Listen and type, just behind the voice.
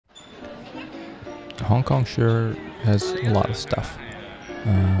Hong Kong sure has a lot of stuff.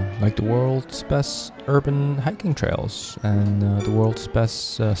 Like the world's best urban hiking trails and the world's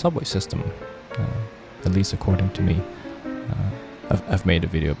best subway system, at least according to me. I've made a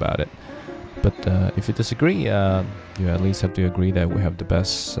video about it. But if you disagree, you at least have to agree that we have the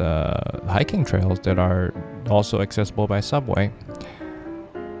best hiking trails that are also accessible by subway.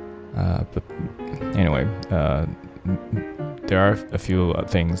 But anyway, there are a few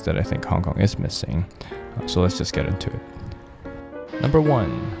things that I think Hong Kong is missing. So let's just get into it. Number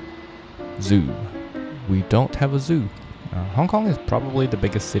 1, zoo. We don't have a zoo. Hong Kong is probably the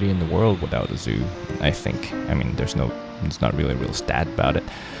biggest city in the world without a zoo, I think. I mean, there's not really a real stat about it.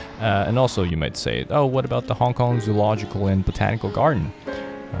 And also you might say, oh, what about the Hong Kong Zoological and Botanical Garden?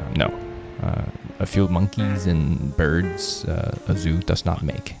 No. A few monkeys and birds a zoo does not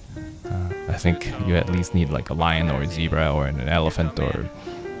make. I think you at least need like a lion or a zebra or an elephant or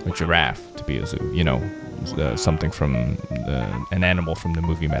a giraffe to be a zoo. You know, something from an animal from the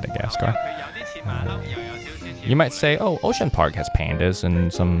movie Madagascar. You might say, oh, Ocean Park has pandas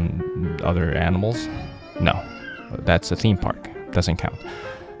and some other animals. No, that's a theme park. Doesn't count.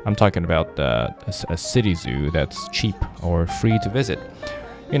 I'm talking about a city zoo that's cheap or free to visit.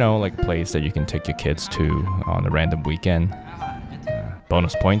 You know, like a place that you can take your kids to on a random weekend.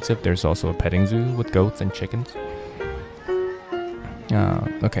 Bonus points if there's also a petting zoo with goats and chickens.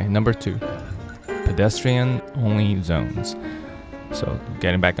 Okay, number 2. Pedestrian-only zones. So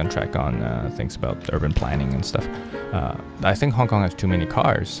getting back on track on things about urban planning and stuff. I think Hong Kong has too many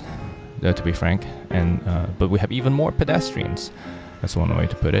cars, to be frank, but we have even more pedestrians. That's one way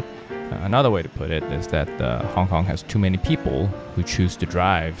to put it. Another way to put it is that Hong Kong has too many people who choose to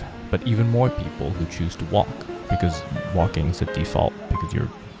drive, but even more people who choose to walk, because walking is a default because you're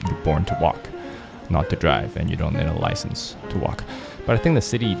born to walk, not to drive, and you don't need a license to walk. But I think the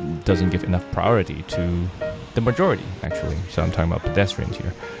city doesn't give enough priority to the majority, actually. So I'm talking about pedestrians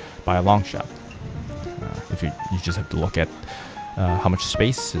here, by a long shot. If you just have to look at how much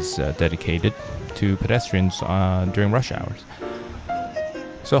space is dedicated to pedestrians during rush hours.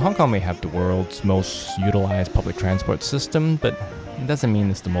 So Hong Kong may have the world's most utilized public transport system, but it doesn't mean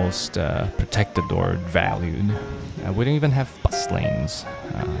it's the most protected or valued. We don't even have bus lanes.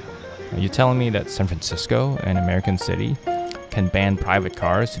 You're telling me that San Francisco, an American city, can ban private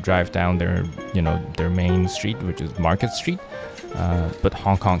cars to drive down their main street, which is Market Street, but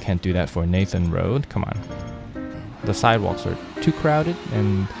Hong Kong can't do that for Nathan Road? Come on. The sidewalks are too crowded,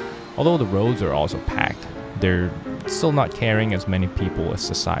 and although the roads are also packed, they're still not carrying as many people as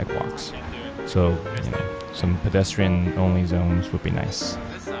the sidewalks. So, some pedestrian-only zones would be nice.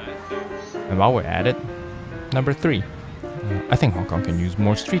 And while we're at it, number 3, I think Hong Kong can use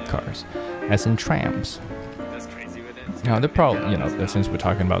more streetcars, as in trams. Now, they're probably, since we're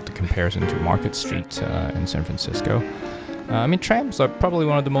talking about the comparison to Market Street in San Francisco, trams are probably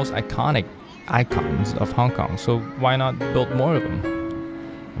one of the most iconic icons of Hong Kong, so why not build more of them?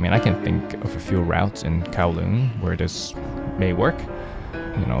 I can think of a few routes in Kowloon where this may work.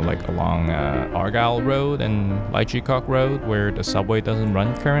 Like along Argyle Road and Lai Chi Kok Road, where the subway doesn't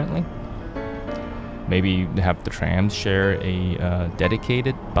run currently. Maybe have the trams share a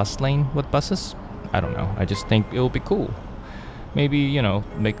dedicated bus lane with buses. I don't know. I just think it'll be cool. Maybe,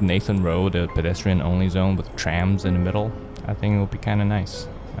 make Nathan Road a pedestrian-only zone with trams in the middle. I think it'll be kind of nice.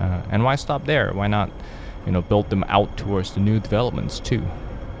 And why stop there? Why not, build them out towards the new developments too?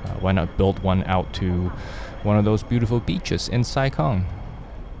 Why not build one out to one of those beautiful beaches in Sai Kung?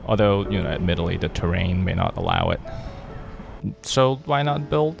 Although, admittedly, the terrain may not allow it. So why not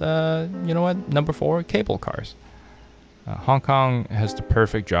build, number 4, cable cars? Hong Kong has the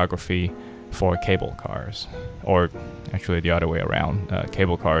perfect geography for cable cars. Or actually the other way around.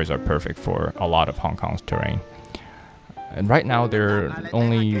 Cable cars are perfect for a lot of Hong Kong's terrain. And right now they're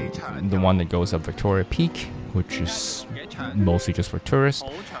only the one that goes up Victoria Peak, which is mostly just for tourists,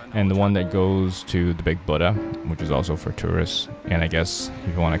 and the one that goes to the Big Buddha, which is also for tourists, and I guess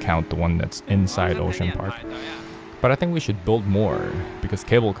if you want to count the one that's inside Ocean Park. But I think we should build more, because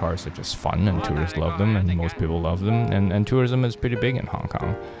cable cars are just fun and tourists love them, and most people love them, and tourism is pretty big in Hong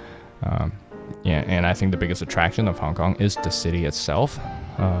Kong. And I think the biggest attraction of Hong Kong is the city itself,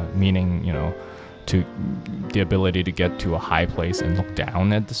 meaning, to the ability to get to a high place and look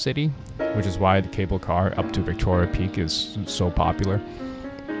down at the city, which is why the cable car up to Victoria Peak is so popular.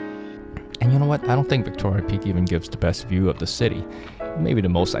 And you know what? I don't think Victoria Peak even gives the best view of the city. Maybe the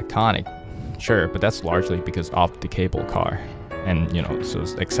most iconic, sure, but that's largely because of the cable car. And, so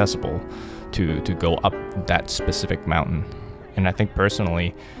it's accessible to go up that specific mountain. And I think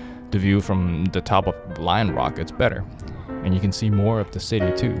personally, the view from the top of Lion Rock is better. and you can see more of the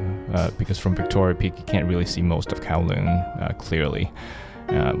city too, because from Victoria Peak you can't really see most of Kowloon clearly,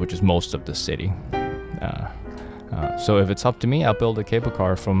 which is most of the city. So if it's up to me, I'll build a cable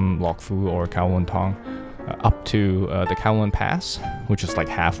car from Lok Fu or Kowloon Tong up to the Kowloon Pass, which is like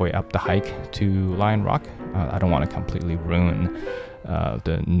halfway up the hike to Lion Rock. I don't want to completely ruin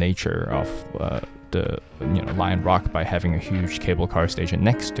the nature of the Lion Rock by having a huge cable car station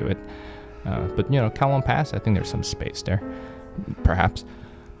next to it. But Kowloon Pass, I think there's some space there, perhaps.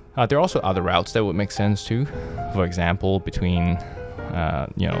 There are also other routes that would make sense too. For example, between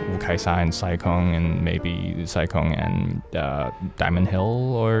Wukaisa and Saikong, and maybe Saikong and Diamond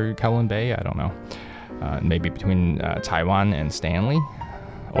Hill or Kowloon Bay. I don't know. Maybe between Taiwan and Stanley,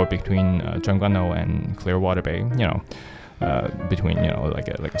 or between Zhongguanou and Clearwater Bay. Between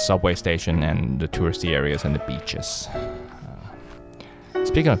like a subway station and the touristy areas and the beaches.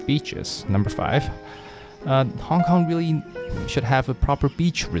 Speaking of beaches, number 5, Hong Kong really should have a proper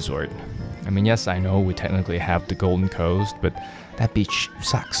beach resort. I mean, yes, I know we technically have the Golden Coast, but that beach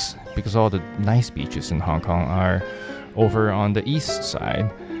sucks because all the nice beaches in Hong Kong are over on the east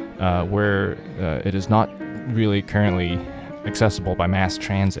side, where it is not really currently accessible by mass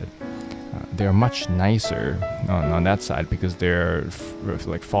transit. They're much nicer on that side because they're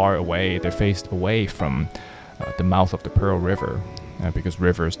like far away. They're faced away from the mouth of the Pearl River, because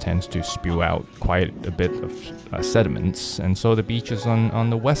rivers tends to spew out quite a bit of sediments, and so the beaches on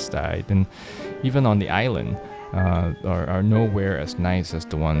the west side and even on the island are nowhere as nice as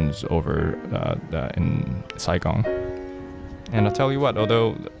the ones over in Saigon. And I'll tell you what,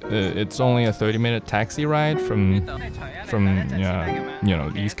 although it's only a 30-minute taxi ride from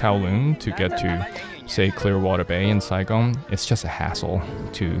East Kowloon to get to, say, Clearwater Bay in Saigon, it's just a hassle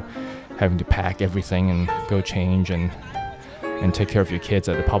to having to pack everything and go change and take care of your kids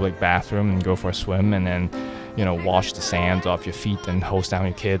at the public bathroom and go for a swim, and then wash the sands off your feet and hose down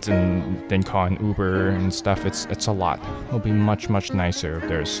your kids and then call an Uber and stuff. It's a lot. It'll be much nicer if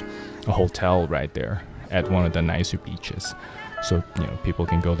there's a hotel right there at one of the nicer beaches. So, people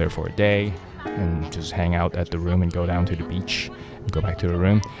can go there for a day and just hang out at the room and go down to the beach and go back to the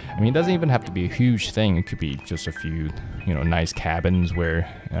room. I mean, it doesn't even have to be a huge thing. It could be just a few, nice cabins where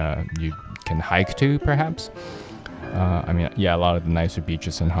you can hike to, perhaps. A lot of the nicer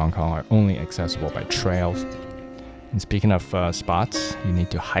beaches in Hong Kong are only accessible by trails. And speaking of spots you need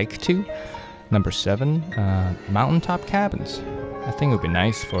to hike to, number 7, mountaintop cabins. I think it would be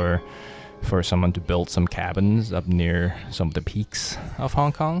nice for someone to build some cabins up near some of the peaks of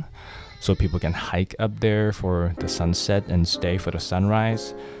Hong Kong, so people can hike up there for the sunset and stay for the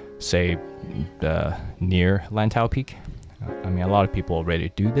sunrise, say near Lantau Peak. A lot of people already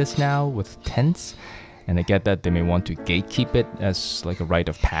do this now with tents, and I get that they may want to gatekeep it as like a rite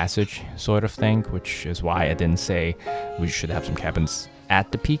of passage sort of thing, which is why I didn't say we should have some cabins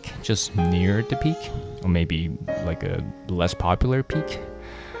at the peak, just near the peak, or maybe like a less popular peak.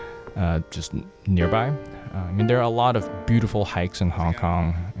 Just nearby. There are a lot of beautiful hikes in Hong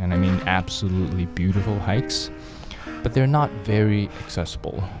Kong, and absolutely beautiful hikes, but they're not very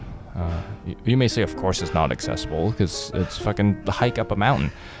accessible. You may say, of course it's not accessible because it's fucking the hike up a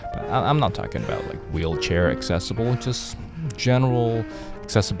mountain, but I'm not talking about like wheelchair accessible, just general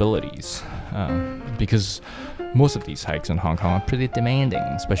accessibilities, because most of these hikes in Hong Kong are pretty demanding,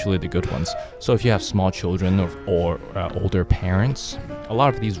 especially the good ones. So if you have small children or older parents, a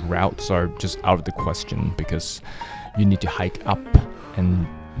lot of these routes are just out of the question because you need to hike up and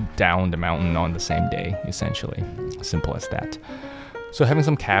down the mountain on the same day, essentially. Simple as that. So having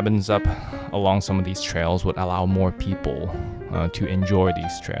some cabins up along some of these trails would allow more people to enjoy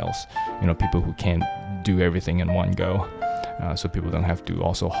these trails. People who can't do everything in one go. So people don't have to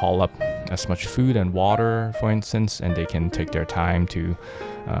also haul up as much food and water, for instance, and they can take their time to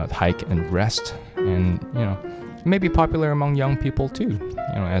hike and rest, and maybe popular among young people too,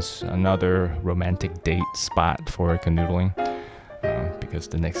 as another romantic date spot for canoodling. Because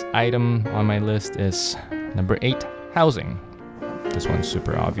the next item on my list is number 8, housing. This one's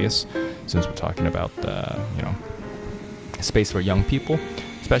super obvious since we're talking about space for young people.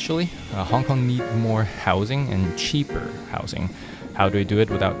 Especially, Hong Kong need more housing and cheaper housing. How do we do it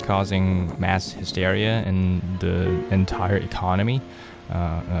without causing mass hysteria in the entire economy?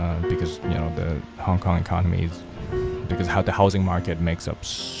 Because the Hong Kong economy because how the housing market makes up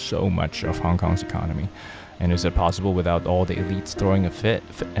so much of Hong Kong's economy. And is it possible without all the elites throwing a fit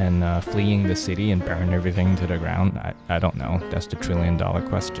and fleeing the city and burning everything to the ground? I don't know. That's the $1 trillion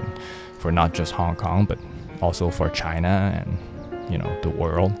question for not just Hong Kong, but also for China and the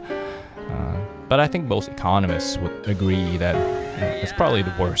world. But I think most economists would agree that it's probably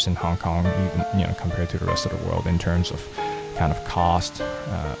the worst in Hong Kong, even compared to the rest of the world in terms of kind of cost,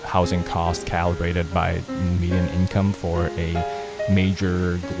 housing cost calibrated by median income for a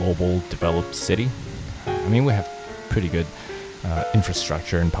major global developed city. I mean, we have pretty good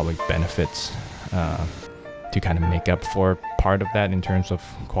infrastructure and public benefits to kind of make up for part of that in terms of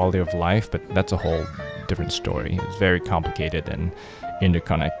quality of life, but that's a whole different story. It's very complicated and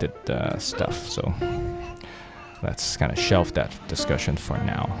interconnected stuff, so let's kind of shelve that discussion for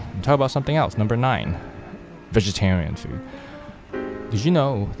now and talk about something else. Number 9, vegetarian food. Did you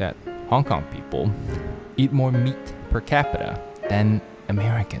know that Hong Kong people eat more meat per capita than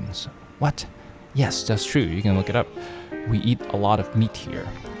Americans? What? Yes, that's true. You can look it up. We eat a lot of meat here,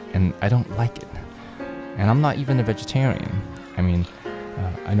 and I don't like it. And I'm not even a vegetarian. I mean,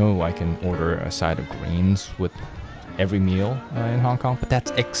 I know I can order a side of greens with every meal in Hong Kong, but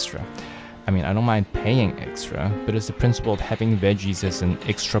that's extra. I mean, I don't mind paying extra, but it's the principle of having veggies as an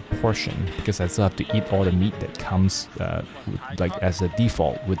extra portion, because I still have to eat all the meat that comes like as a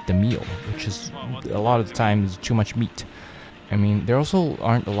default with the meal, which is a lot of the time is too much meat. I mean, there also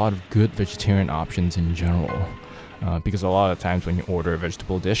aren't a lot of good vegetarian options in general, because a lot of times when you order a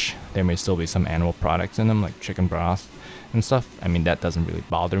vegetable dish, there may still be some animal products in them, like chicken broth and stuff. I mean, that doesn't really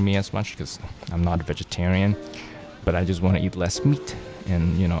bother me as much because I'm not a vegetarian, but I just want to eat less meat.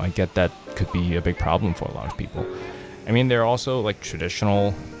 And, you know, I get that could be a big problem for a lot of people. I mean, there are also like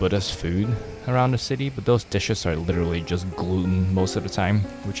traditional Buddhist food around the city, but those dishes are literally just gluten most of the time,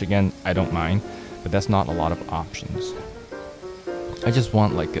 which again, I don't mind, but that's not a lot of options. I just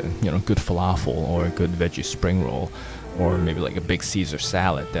want like a, you know, good falafel or a good veggie spring roll, or maybe like a big Caesar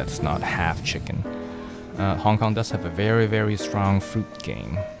salad that's not half chicken. Hong Kong does have a very, very strong fruit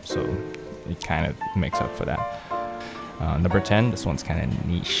game, so it kind of makes up for that. Number 10, this one's kind of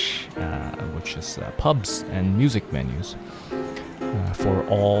niche, which is pubs and music venues.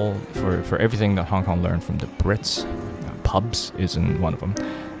 For everything that Hong Kong learned from the Brits, pubs isn't one of them.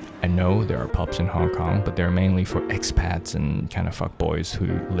 I know there are pubs in Hong Kong, but they're mainly for expats and kind of fuckboys who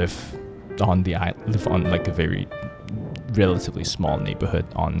live on like a very relatively small neighborhood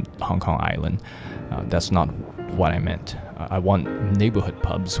on Hong Kong Island. That's not what I meant. I want neighborhood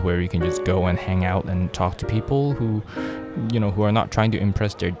pubs where you can just go and hang out and talk to people who, you know, who are not trying to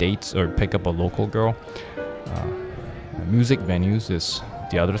impress their dates or pick up a local girl. Music venues is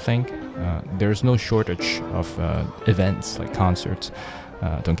the other thing. There's no shortage of events like concerts,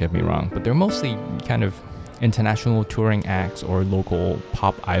 don't get me wrong, but they're mostly kind of international touring acts or local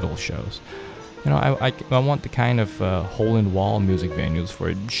pop idol shows. You know, I want the kind of hole-in-wall music venues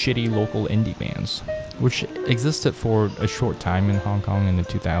for shitty local indie bands, which existed for a short time in Hong Kong in the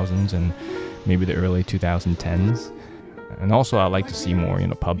 2000s and maybe the early 2010s. And also I like to see more, you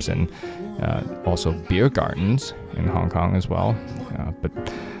know, pubs and also beer gardens in Hong Kong as well. But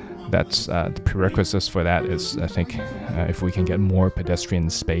that's the prerequisites for that is, I think, if we can get more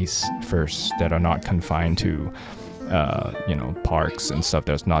pedestrian space first that are not confined to you know, parks and stuff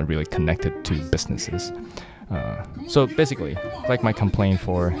that's not really connected to businesses. So basically, like my complaint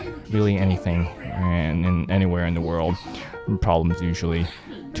for really anything and anywhere in the world, the problem is usually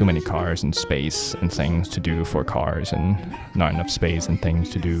too many cars and space and things to do for cars and not enough space and things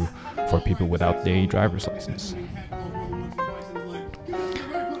to do for people without a driver's license.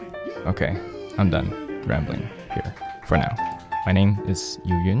 Okay, I'm done rambling here for now. My name is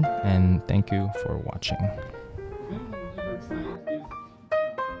Yu Yun, and thank you for watching.